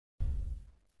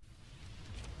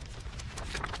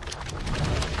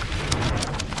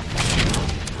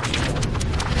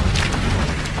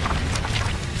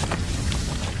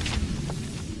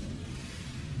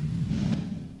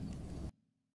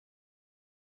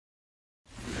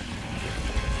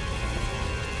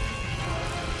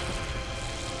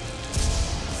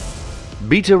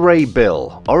Beta Ray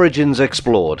Bill, Origins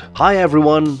Explored. Hi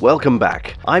everyone, welcome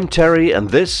back. I'm Terry and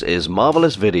this is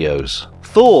Marvelous Videos.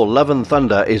 Thor: Love and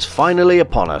Thunder is finally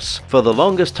upon us. For the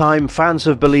longest time, fans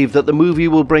have believed that the movie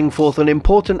will bring forth an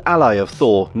important ally of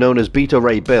Thor known as Beta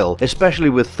Ray Bill, especially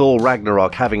with Thor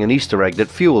Ragnarok having an Easter egg that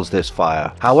fuels this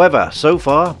fire. However, so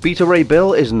far, Beta Ray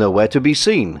Bill is nowhere to be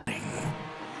seen.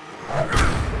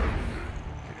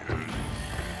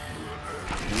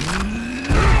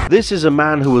 This is a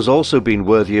man who has also been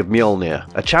worthy of Mjolnir.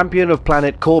 A champion of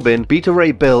Planet Korbin, Beta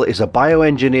Ray Bill is a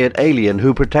bioengineered alien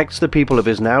who protects the people of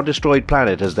his now destroyed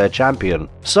planet as their champion.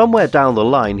 Somewhere down the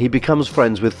line he becomes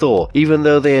friends with Thor, even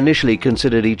though they initially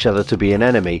considered each other to be an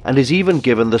enemy, and is even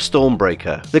given the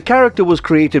Stormbreaker. The character was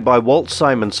created by Walt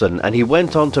Simonson and he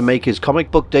went on to make his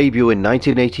comic book debut in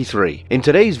 1983. In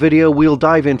today's video we'll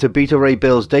dive into Beta Ray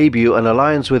Bill's debut and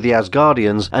alliance with the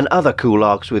Asgardians and other cool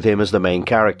arcs with him as the main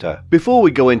character. Before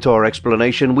we go into our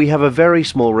explanation, we have a very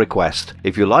small request.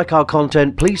 If you like our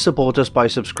content, please support us by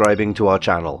subscribing to our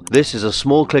channel. This is a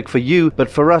small click for you, but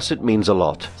for us it means a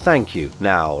lot. Thank you.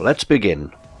 Now, let's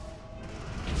begin.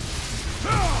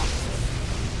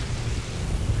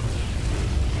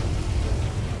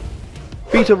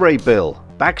 Beta Ray Bill.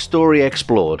 Backstory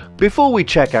explored. Before we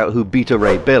check out who Beta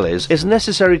Ray Bill is, it's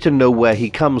necessary to know where he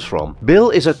comes from.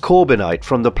 Bill is a Korbinite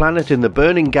from the planet in the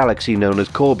burning galaxy known as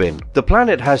Korbin. The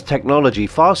planet has technology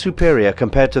far superior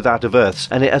compared to that of Earth's,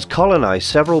 and it has colonized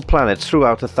several planets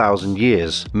throughout 1,000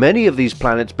 years. Many of these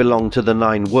planets belong to the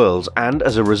 9 worlds and,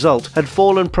 as a result, had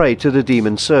fallen prey to the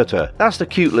demon Surtur. That's the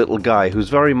cute little guy who's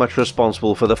very much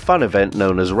responsible for the fun event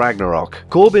known as Ragnarok.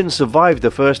 Korbin survived the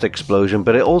first explosion,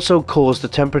 but it also caused the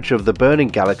temperature of the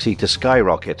burning galaxy to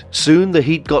skyrocket. Soon the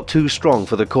heat got too strong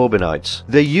for the Korbinites.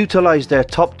 They utilized their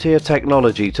top-tier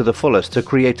technology to the fullest to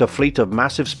create a fleet of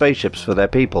massive spaceships for their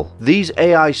people. These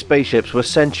AI spaceships were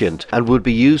sentient and would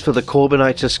be used for the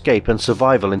Korbinites' escape and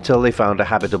survival until they found a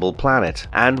habitable planet.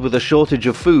 And with a shortage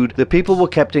of food, the people were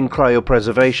kept in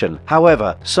cryopreservation.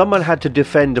 However, someone had to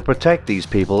defend and protect these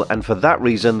people, and for that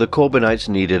reason the Korbinites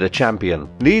needed a champion.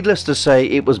 Needless to say,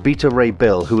 it was Beta Ray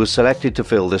Bill who was selected to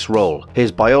fill this role.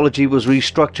 His biology was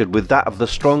restructured with that of the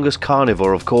strongest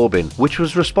carnivore of Korbin, which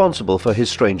was responsible for his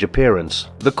strange appearance.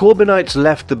 The Korbinites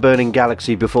left the burning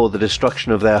galaxy before the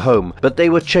destruction of their home, but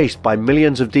they were chased by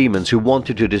millions of demons who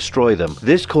wanted to destroy them.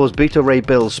 This caused Beta Ray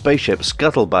Bill's spaceship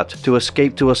Scuttlebutt to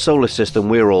escape to a solar system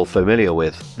we're all familiar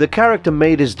with. The character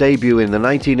made his debut in the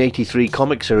 1983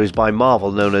 comic series by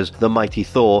Marvel known as The Mighty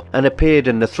Thor and appeared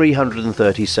in the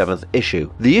 337th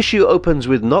issue. The issue opens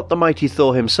with not the Mighty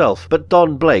Thor himself, but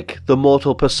Don Blake, the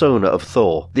mortal persona of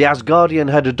Thor. The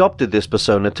Asgardian had adopted this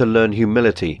persona to learn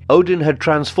humility. Odin had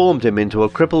transformed him into a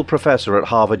crippled professor at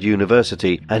Harvard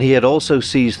University, and he had also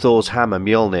seized Thor's hammer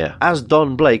Mjolnir. As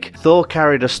Don Blake, Thor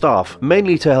carried a staff,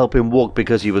 mainly to help him walk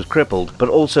because he was crippled, but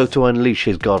also to unleash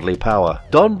his godly power.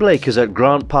 Don Blake is at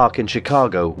Grant Park in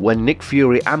Chicago when Nick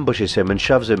Fury ambushes him and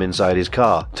shoves him inside his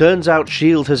car. Turns out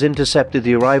S.H.I.E.L.D. has intercepted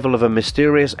the arrival of a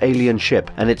mysterious alien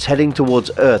ship, and it's heading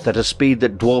towards Earth at a speed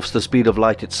that dwarfs the speed of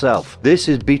light itself. This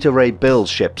is Beta Ray Bill's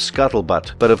ship,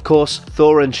 Scuttlebutt, but of course,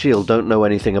 Thor and S.H.I.E.L.D. don't know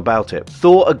anything about it.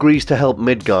 Thor agrees to help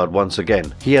Midgard once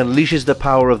again. He unleashes the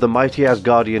power of the mighty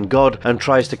Asgardian god and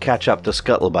tries to catch up to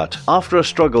Scuttlebutt. After a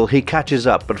struggle, he catches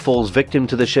up but falls victim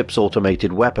to the ship's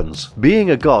automated weapons.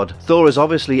 Being a god, Thor is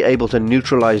obviously able to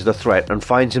neutralize the threat and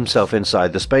finds himself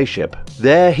inside the spaceship.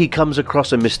 There, he comes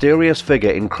across a mysterious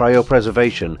figure in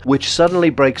cryopreservation, which suddenly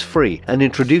breaks free and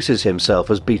introduces himself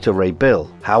as Beta Ray Bill.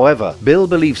 However, Bill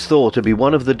believes Thor to be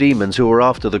one of the demons who are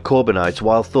after the Korbinites,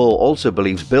 while Thor also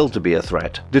believes Bill to be a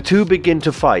threat. The two begin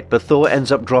to fight, but Thor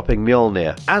ends up dropping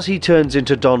Mjolnir. As he turns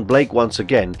into Don Blake once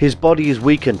again, his body is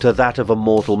weakened to that of a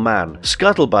mortal man.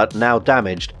 Scuttlebutt, now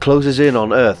damaged, closes in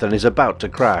on Earth and is about to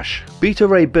crash. Beta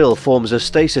Ray Bill forms a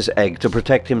stasis egg to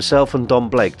protect himself and Don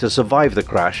Blake to survive the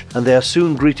crash, and they are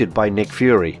soon greeted by Nick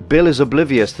Fury. Bill is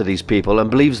oblivious to these people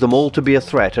and believes them all to be a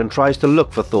threat and tries to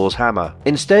look for Thor's hammer.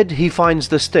 Instead, he finds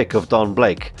the stick of Don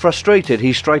Blake. Frustrated,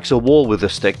 he strikes a wall with the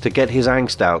stick to get his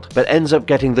angst out, but ends up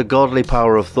getting the godly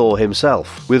power of Thor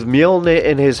himself. With Mjolnir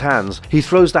in his hands, he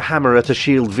throws the hammer at a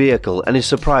S.H.I.E.L.D. vehicle and is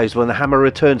surprised when the hammer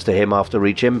returns to him after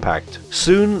each impact.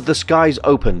 Soon, the skies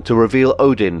open to reveal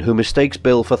Odin, who mistakes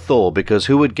Bill for Thor because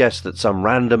who would guess that some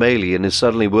random alien is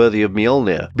suddenly worthy of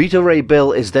Mjolnir? Beta Ray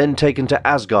Bill is then taken to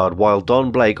Asgard while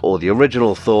Don Blake, or the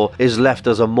original Thor, is left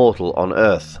as a mortal on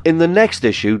Earth. In the next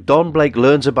issue, Don Blake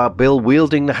learns about Bill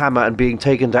wielding the hammer and being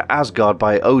taken to Asgard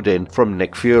by Odin Odin from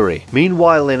Nick Fury.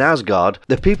 Meanwhile in Asgard,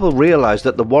 the people realize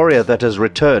that the warrior that has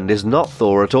returned is not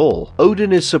Thor at all.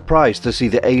 Odin is surprised to see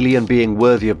the alien being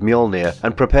worthy of Mjolnir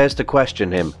and prepares to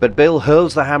question him, but Bill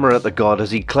hurls the hammer at the god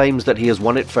as he claims that he has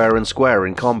won it fair and square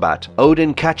in combat.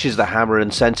 Odin catches the hammer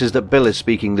and senses that Bill is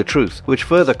speaking the truth, which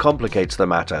further complicates the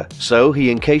matter. So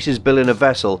he encases Bill in a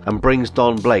vessel and brings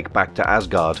Don Blake back to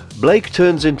Asgard. Blake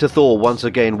turns into Thor once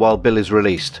again while Bill is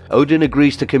released. Odin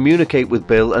agrees to communicate with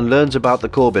Bill and learns about the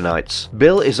Korbinites.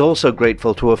 Bill is also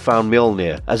grateful to have found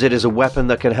Mjolnir, as it is a weapon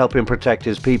that can help him protect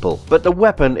his people. But the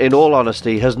weapon, in all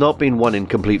honesty, has not been won in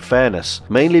complete fairness,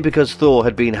 mainly because Thor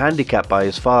had been handicapped by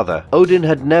his father. Odin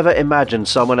had never imagined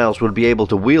someone else would be able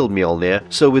to wield Mjolnir,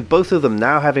 so with both of them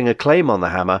now having a claim on the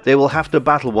hammer, they will have to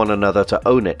battle one another to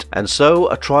own it, and so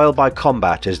a trial by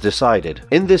combat is decided.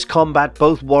 In this combat,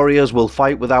 both warriors will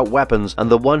fight without weapons, and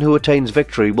the one who attains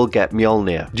victory will get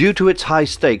Mjolnir. Due to its high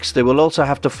stakes, they will also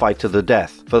have to fight to the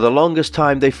death. For the longest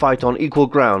time they fight on equal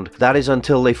ground, that is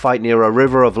until they fight near a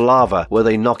river of lava where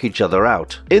they knock each other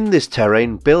out. In this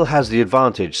terrain, Bill has the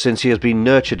advantage since he has been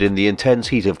nurtured in the intense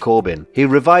heat of Korbin. He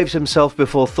revives himself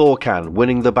before Thor can,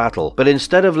 winning the battle, but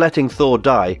instead of letting Thor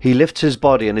die, he lifts his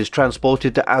body and is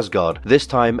transported to Asgard, this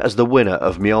time as the winner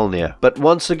of Mjolnir. But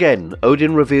once again,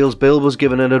 Odin reveals Bill was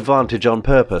given an advantage on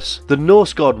purpose. The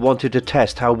Norse god wanted to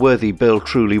test how worthy Bill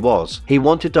truly was. He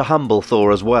wanted to humble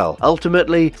Thor as well.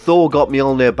 Ultimately, Thor got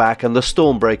Mjolnir back and the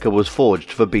Stormbreaker was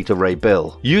forged for Beta Ray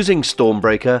Bill. Using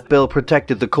Stormbreaker, Bill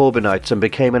protected the Korbinites and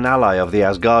became an ally of the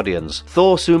Asgardians.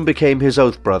 Thor soon became his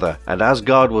oath brother, and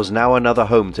Asgard was now another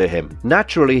home to him.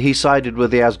 Naturally, he sided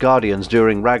with the Asgardians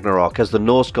during Ragnarok as the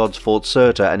Norse gods fought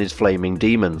Surtur and his flaming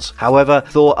demons. However,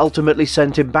 Thor ultimately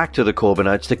sent him back to the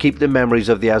Korbinites to keep the memories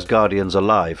of the Asgardians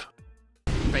alive.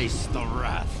 Face the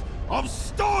wrath of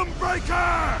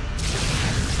Stormbreaker!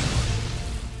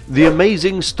 The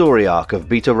amazing story arc of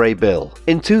Beta Ray Bill.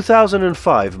 In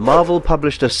 2005, Marvel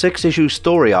published a 6-issue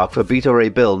story arc for Beta Ray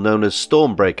Bill known as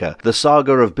Stormbreaker, the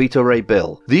saga of Beta Ray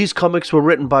Bill. These comics were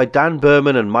written by Dan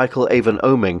Berman and Michael Avon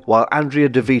Oeming, while Andrea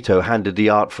DeVito handed the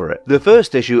art for it. The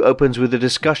first issue opens with a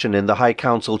discussion in the High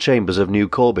Council chambers of New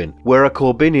Korbin, where a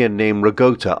Korbinian named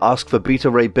Rogota asks for Beta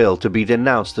Ray Bill to be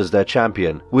denounced as their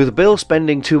champion. With Bill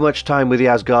spending too much time with the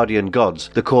Asgardian gods,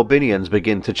 the Korbinians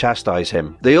begin to chastise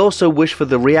him. They also wish for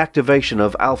the reactivation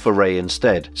of Alpha Ray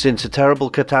instead, since a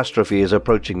terrible catastrophe is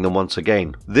approaching them once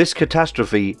again. This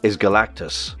catastrophe is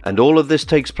Galactus, and all of this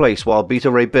takes place while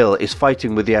Beta Ray Bill is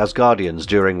fighting with the Asgardians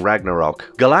during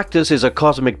Ragnarok. Galactus is a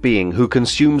cosmic being who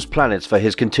consumes planets for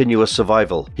his continuous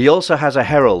survival. He also has a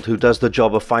herald who does the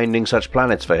job of finding such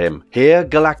planets for him. Here,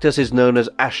 Galactus is known as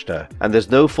Ashtar, and there's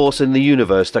no force in the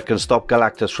universe that can stop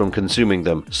Galactus from consuming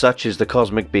them. Such is the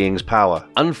cosmic being's power.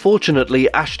 Unfortunately,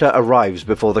 Ashtar arrives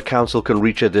before the council can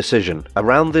reach a decision.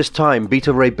 Around this time,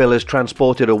 Beta Ray Bill is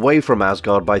transported away from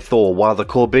Asgard by Thor while the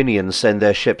Korbinians send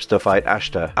their ships to fight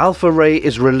Ashtar. Alpha Ray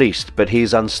is released, but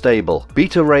he's unstable.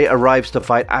 Beta Ray arrives to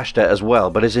fight Ashtar as well,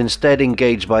 but is instead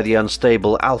engaged by the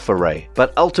unstable Alpha Ray.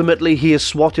 But ultimately he is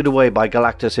swatted away by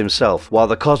Galactus himself, while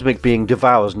the cosmic being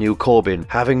devours New Korbin,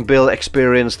 having Bill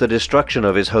experience the destruction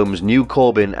of his homes New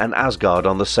Korbin and Asgard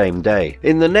on the same day.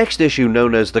 In the next issue,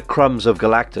 known as The Crumbs of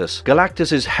Galactus,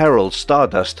 Galactus's herald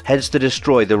Stardust heads to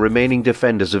destroy the remaining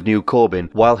defenders of New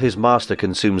Korbin while his master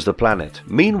consumes the planet.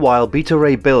 Meanwhile, Beta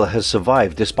Ray Bill has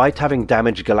survived despite having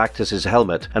damaged Galactus's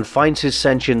helmet and finds his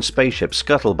sentient spaceship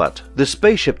Scuttlebutt. The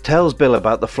spaceship tells Bill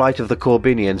about the flight of the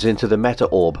Korbinians into the Meta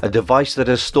Orb, a device that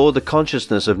has stored the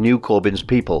consciousness of New Korbin's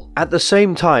people. At the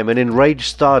same time, an enraged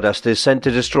Stardust is sent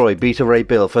to destroy Beta Ray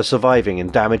Bill for surviving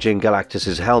and damaging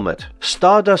Galactus's helmet.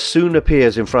 Stardust soon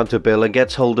appears in front of Bill and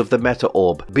gets hold of the Meta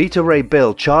Orb. Beta Ray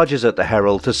Bill charges at the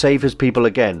herald to save his people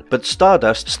again, but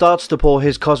Stardust starts to pour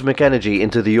his cosmic energy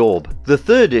into the orb. The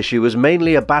third issue is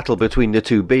mainly a battle between the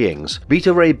two beings.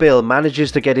 Beta Ray Bill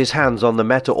manages to get his hands on the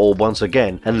Meta Orb once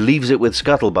again and leaves it with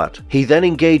Scuttlebutt. He then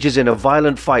engages in a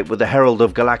violent fight with the Herald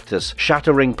of Galactus,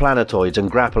 shattering planetoids and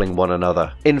grappling one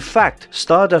another. In fact,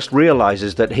 Stardust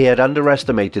realizes that he had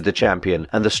underestimated the champion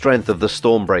and the strength of the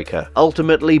Stormbreaker.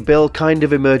 Ultimately, Bill kind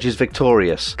of emerges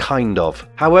victorious. Kind of.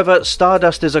 However,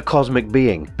 Stardust is a cosmic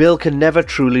being. Bill can never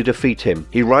truly defeat him.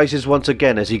 He rises once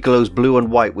again as he glows blue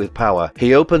and white with power.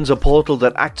 He opens a portal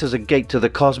that acts as a gate to the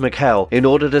cosmic hell in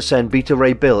order to send Beta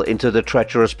Ray Bill into the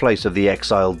treacherous place of the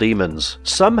exiled demons.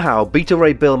 Somehow, Beta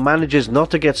Ray Bill manages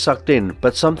not to get sucked in,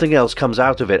 but something else comes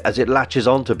out of it as it latches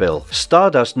onto Bill.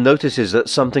 Stardust notices that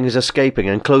something is escaping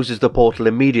and closes the portal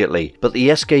immediately, but the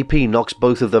escapee knocks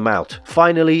both of them out.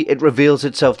 Finally, it reveals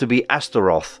itself to be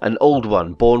Astaroth, an old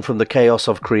one born from the chaos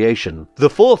of creation. The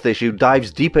fourth issue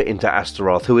dives deeper into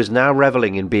Astaroth, who is now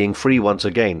reveling in being free once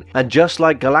again, and just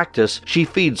like Galactus, she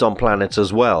feeds on planets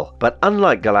as well. But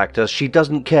unlike Galactus, she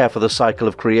doesn't care for the cycle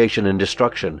of creation and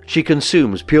destruction. She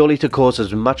consumes purely to cause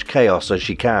as much chaos as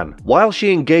she can. While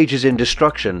she engages in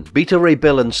destruction, Beta Ray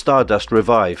Bill and Stardust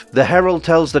revive. The Herald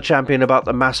tells the champion about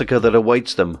the massacre that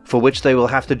awaits them, for which they will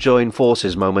have to join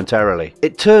forces momentarily.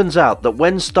 It turns out that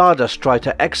when Stardust tried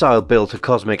to exile Bill to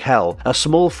cosmic hell, a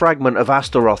small fragment of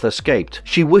Astaroth escaped.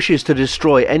 She wishes to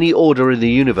destroy any order in the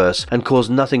universe and cause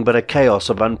nothing but a chaos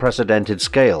of unprecedented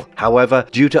scale. However,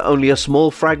 due to only a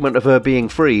small fragment of her being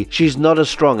free, she's not as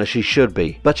strong as she should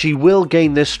be. But she will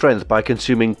gain this strength by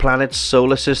consuming planets,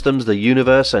 solar systems, the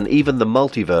universe, and even the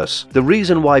multiverse. The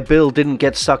reason why Bill didn't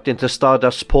get sucked into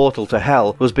Stardust's portal to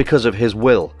hell was because of his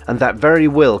will, and that very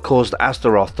will caused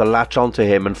Astaroth to latch onto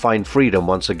him and find freedom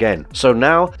once again. So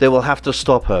now they will have to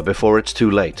stop her before it's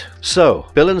too late. So,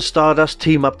 Bill and Stardust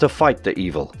team up to fight the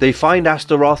evil. They find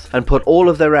Astaroth and put all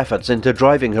of their efforts into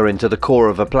driving her into the core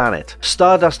of a planet.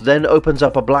 Stardust then opens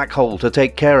up a black hole to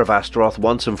take care of Astaroth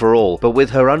once and for all, but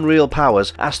with her unreal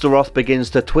powers, Astaroth begins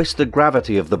to twist the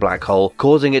gravity of the black hole,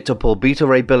 causing it to pull Beta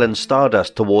Ray Bill and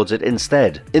Stardust towards it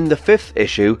instead. In the 5th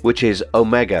issue, which is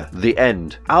Omega, the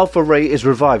End, Alpha Ray is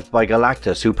revived by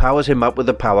Galactus, who powers him up with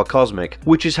the power cosmic,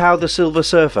 which is how the Silver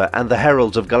Surfer and the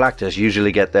Heralds of Galactus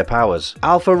usually get their powers.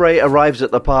 Alpha Ray arrives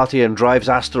at the party and drives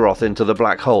Astaroth into the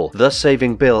black hole, thus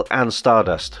saving Bill and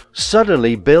Stardust.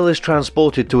 Suddenly, Bill is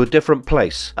transported to a different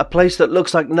place, a place that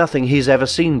looks like nothing he's ever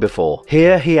seen before.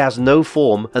 Here he has no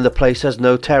form and the place has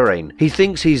no terrain. He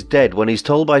thinks he's dead when he's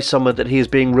told by someone that he is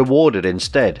being rewarded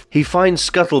instead. He finds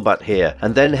Scuttlebutt here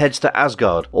and then heads to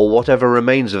Asgard, or whatever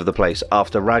remains of the place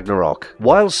after Ragnarok.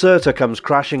 While Surtur comes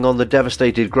crashing on the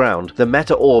devastated ground, the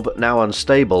Meta Orb, now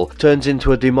unstable, turns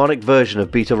into a demonic version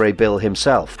of Beta Ray Bill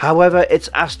himself. However, it's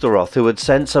Astaroth who had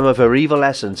sent some of her evil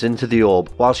essence into the orb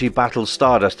while she battles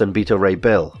Stardust and Beta Ray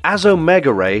Bill. As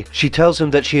Omega Ray, she tells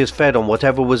him that she is fed on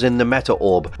whatever was in the Meta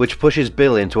Orb, which pushes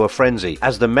Bill into a frenzy,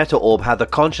 as the Meta Orb had the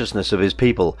consciousness of his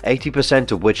people,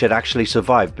 80% of which had actually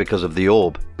survived because of the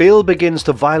orb. Bill begins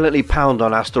to violently pound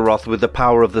on Astaroth with the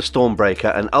power of the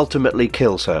Stormbreaker and ultimately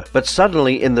kills her. But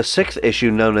suddenly, in the 6th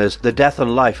issue known as The Death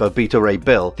and Life of Beta Ray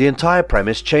Bill, the entire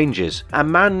premise changes. A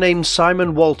man named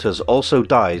Simon Walters also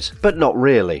dies, but not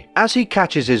really. As he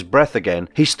catches his breath again,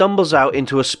 he stumbles out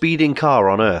into a speeding car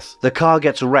on Earth. The car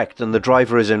gets wrecked and the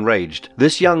driver is enraged.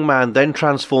 This young man then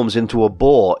transforms into a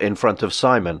boar in front of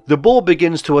Simon. The boar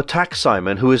begins to attack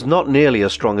Simon, who is not nearly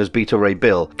as strong as Beta Ray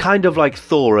Bill, kind of like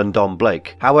Thor and Don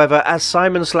Blake. However, as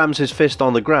Simon slams his fist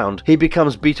on the ground, he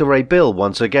becomes Beta Ray Bill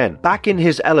once again. Back in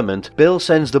his element, Bill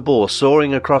sends the boar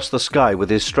soaring across the sky with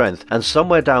his strength, and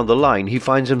somewhere down the line he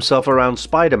finds himself around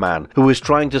Spider-Man, who is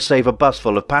trying to save a bus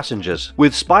full of passengers.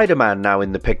 With Spider-Man now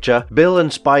in the picture, Bill and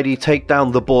Spidey take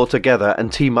down the boar together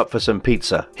and team up for some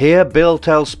pizza. Here, Bill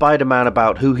tells Spider-Man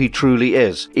about who he truly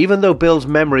is. Even though Bill's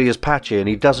memory is patchy and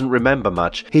he doesn't remember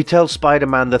much, he tells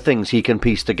Spider-Man the things he can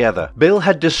piece together. Bill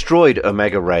had destroyed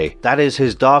Omega Ray, that is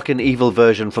his dark and evil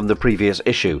version from the previous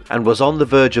issue, and was on the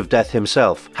verge of death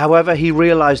himself. However, he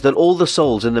realized that all the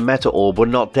souls in the Meta Orb were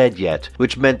not dead yet,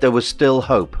 which meant there was still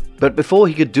hope. But before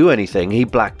he could do anything, he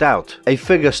blacked out. A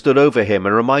figure stood over him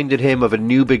and reminded him of a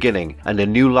new beginning and a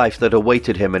new life that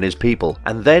awaited him and his people.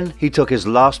 And then he took his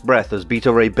last breath as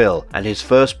Beta Ray Bill and his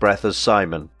first breath as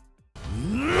Simon.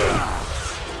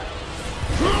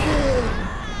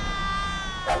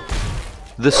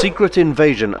 The Secret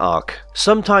Invasion Arc.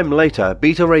 Sometime later,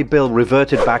 Beta Ray Bill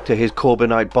reverted back to his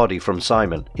Korbinite body from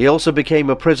Simon. He also became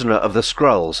a prisoner of the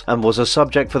Skrulls and was a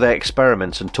subject for their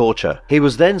experiments and torture. He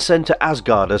was then sent to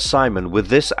Asgard as Simon, with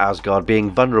this Asgard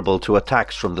being vulnerable to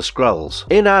attacks from the Skrulls.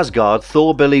 In Asgard,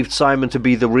 Thor believed Simon to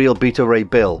be the real Beta Ray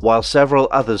Bill, while several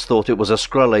others thought it was a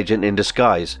Skrull agent in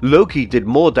disguise. Loki did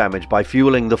more damage by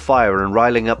fueling the fire and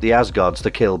riling up the Asgards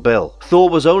to kill Bill. Thor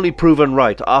was only proven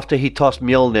right after he tossed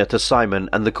Mjolnir to Simon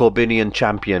and the Korbinian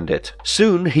championed it.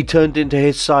 Soon he turned into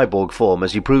his cyborg form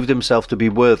as he proved himself to be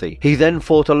worthy. He then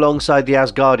fought alongside the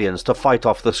Asgardians to fight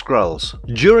off the Skrulls.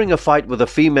 During a fight with a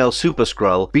female Super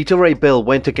Skrull, Beta Ray Bill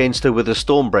went against her with a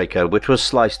Stormbreaker, which was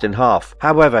sliced in half.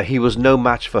 However, he was no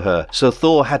match for her, so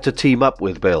Thor had to team up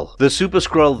with Bill. The Super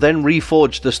Skrull then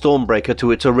reforged the Stormbreaker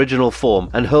to its original form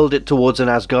and hurled it towards an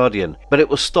Asgardian, but it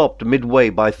was stopped midway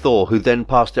by Thor, who then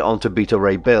passed it on to Beta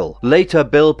Ray Bill. Later,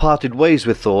 Bill parted ways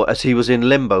with Thor as he was in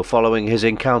limbo following his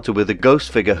encounter with the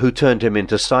ghost figure who turned him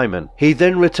into Simon. He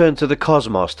then returned to the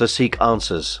cosmos to seek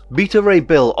answers. Beta Ray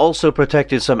Bill also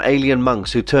protected some alien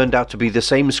monks who turned out to be the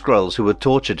same Skrulls who had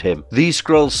tortured him. These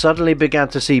Skrulls suddenly began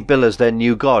to see Bill as their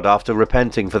new god after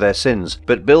repenting for their sins,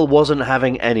 but Bill wasn't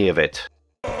having any of it.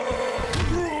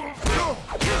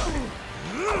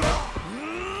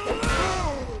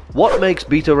 What makes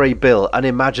Beta Ray Bill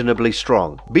unimaginably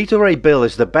strong? Beta Ray Bill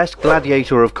is the best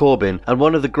gladiator of Korbin and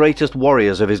one of the greatest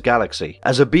warriors of his galaxy.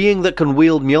 As a being that can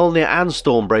wield Mjolnir and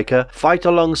Stormbreaker, fight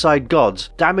alongside gods,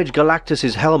 damage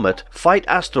Galactus' helmet, fight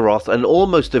Astaroth and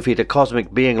almost defeat a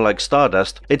cosmic being like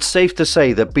Stardust, it's safe to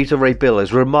say that Beta Ray Bill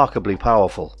is remarkably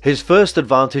powerful. His first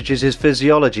advantage is his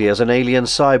physiology as an alien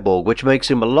cyborg, which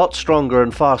makes him a lot stronger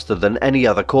and faster than any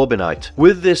other Korbinite.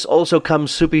 With this also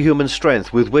comes superhuman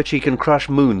strength with which he can crush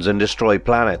moons and destroy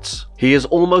planets. He is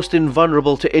almost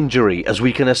invulnerable to injury, as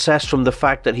we can assess from the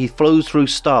fact that he flows through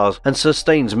stars and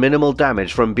sustains minimal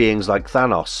damage from beings like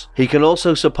Thanos. He can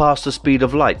also surpass the speed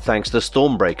of light thanks to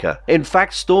Stormbreaker. In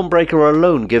fact, Stormbreaker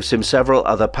alone gives him several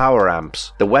other power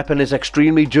amps. The weapon is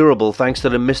extremely durable thanks to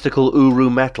the mystical Uru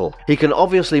metal. He can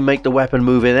obviously make the weapon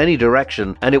move in any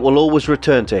direction and it will always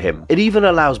return to him. It even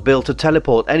allows Bill to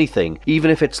teleport anything,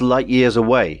 even if it's light years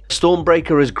away.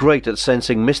 Stormbreaker is great at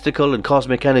sensing mystical and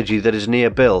cosmic energy that is near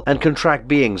Bill and can track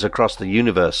beings across the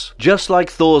universe. Just like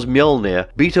Thor's Mjolnir,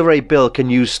 Beta Ray Bill can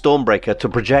use Stormbreaker to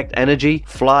project energy,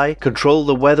 fly, control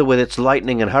the weather with its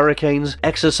lightning and hurricanes,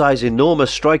 exercise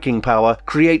enormous striking power,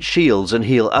 create shields and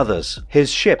heal others. His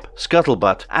ship,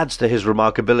 Scuttlebutt, adds to his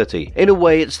remarkability. In a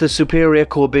way, it's the superior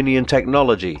Korbinian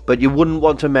technology, but you wouldn't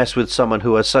want to mess with someone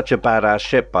who has such a badass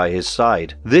ship by his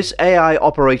side. This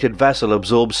AI-operated vessel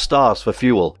absorbs stars for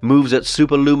fuel, moves at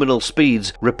superluminal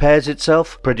speeds, repairs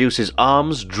itself, produces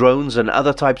arms, drones, and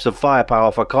other types of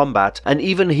firepower for combat, and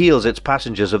even heals its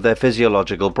passengers of their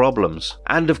physiological problems.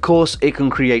 And of course, it can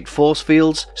create force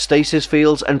fields, stasis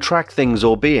fields, and track things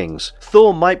or beings.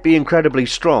 Thor might be incredibly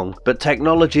strong, but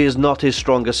technology is not his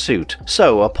strongest suit,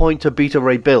 so a point to Beta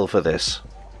Ray Bill for this.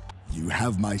 You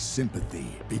have my sympathy,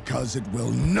 because it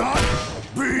will not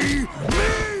be me!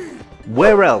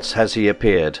 Where else has he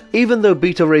appeared? Even though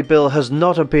Beta Ray Bill has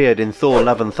not appeared in Thor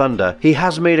Love and Thunder, he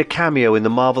has made a cameo in the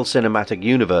Marvel Cinematic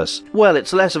Universe. Well,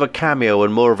 it's less of a cameo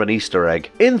and more of an Easter egg.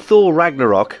 In Thor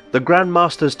Ragnarok, the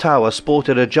Grandmaster's Tower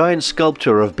sported a giant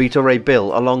sculpture of Beta Ray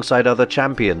Bill alongside other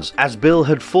champions, as Bill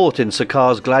had fought in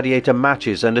Sakar's gladiator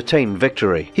matches and attained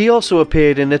victory. He also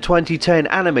appeared in the 2010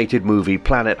 animated movie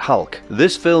Planet Hulk.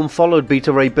 This film followed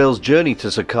Beta Ray Bill's journey to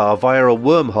Sakar via a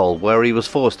wormhole where he was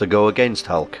forced to go against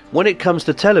Hulk. When it comes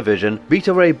to television,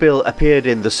 Beta Ray Bill appeared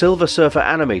in the Silver Surfer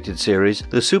animated series,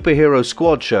 the Superhero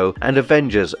Squad show, and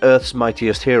Avengers: Earth's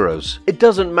Mightiest Heroes. It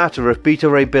doesn't matter if Beta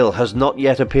Ray Bill has not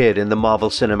yet appeared in the Marvel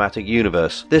Cinematic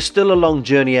Universe. There's still a long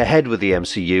journey ahead with the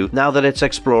MCU now that it's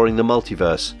exploring the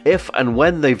multiverse. If and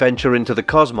when they venture into the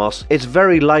cosmos, it's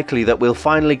very likely that we'll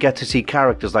finally get to see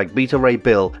characters like Beta Ray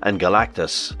Bill and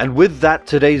Galactus. And with that,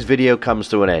 today's video comes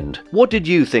to an end. What did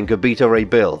you think of Beta Ray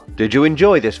Bill? Did you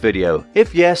enjoy this video?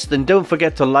 If yes, then don't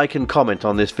forget to like and comment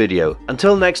on this video.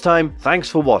 Until next time, thanks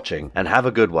for watching and have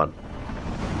a good one.